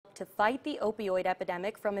to fight the opioid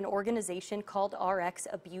epidemic from an organization called RX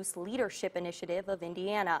Abuse Leadership Initiative of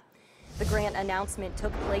Indiana. The grant announcement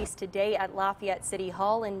took place today at Lafayette City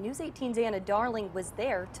Hall, and News 18's Anna Darling was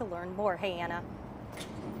there to learn more. Hey, Anna.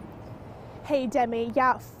 Hey, Demi.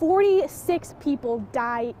 Yeah, 46 people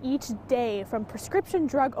die each day from prescription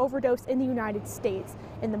drug overdose in the United States.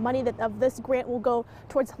 And the money of this grant will go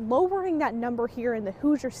towards lowering that number here in the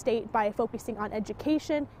Hoosier State by focusing on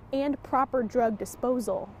education and proper drug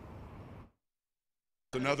disposal.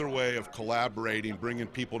 Another way of collaborating, bringing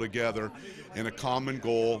people together in a common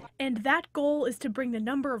goal. And that goal is to bring the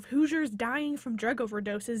number of Hoosiers dying from drug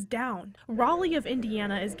overdoses down. RALI of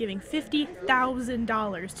Indiana is giving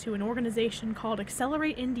 $50,000 to an organization called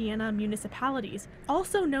Accelerate Indiana Municipalities,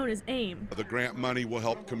 also known as AIM. The grant money will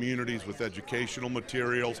help communities with educational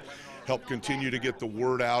materials, help continue to get the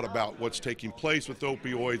word out about what's taking place with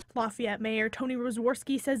opioids. Lafayette Mayor Tony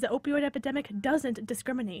Rosworski says the opioid epidemic doesn't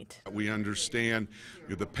discriminate. We understand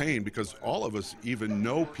the pain because all of us even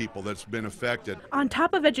know people that's been affected. On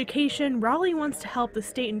top of education, Raleigh wants to help the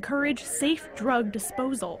state encourage safe drug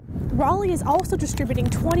disposal. Raleigh is also distributing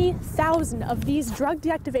 20,000 of these drug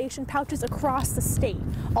deactivation pouches across the state.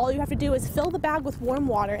 All you have to do is fill the bag with warm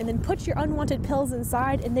water and then put your unwanted pills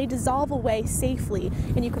inside, and they dissolve away safely,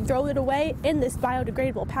 and you can throw it away in this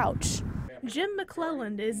biodegradable pouch. Jim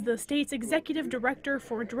McClelland is the state's executive director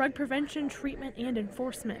for drug prevention, treatment, and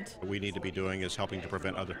enforcement. What we need to be doing is helping to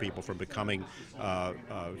prevent other people from becoming,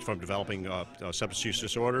 from developing substance use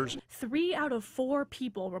disorders. 3 out of 4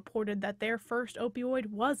 people reported that their first opioid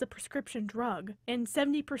was a prescription drug, and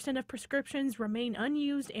 70% of prescriptions remain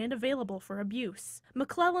unused and available for abuse.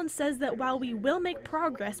 McClelland says that while we will make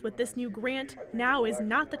progress with this new grant, now is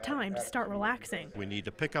not the time to start relaxing. We need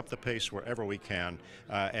to pick up the pace wherever we can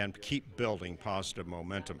and keep building positive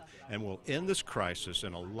momentum, and we'll end this crisis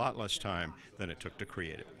in a lot less time than it took to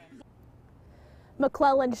create it.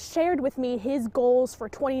 McClelland shared with me his goals for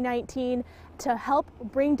 2019 to help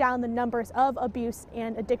bring down the numbers of abuse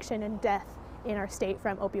and addiction and death in our state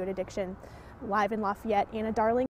from opioid addiction. Live in Lafayette, Anna Darling.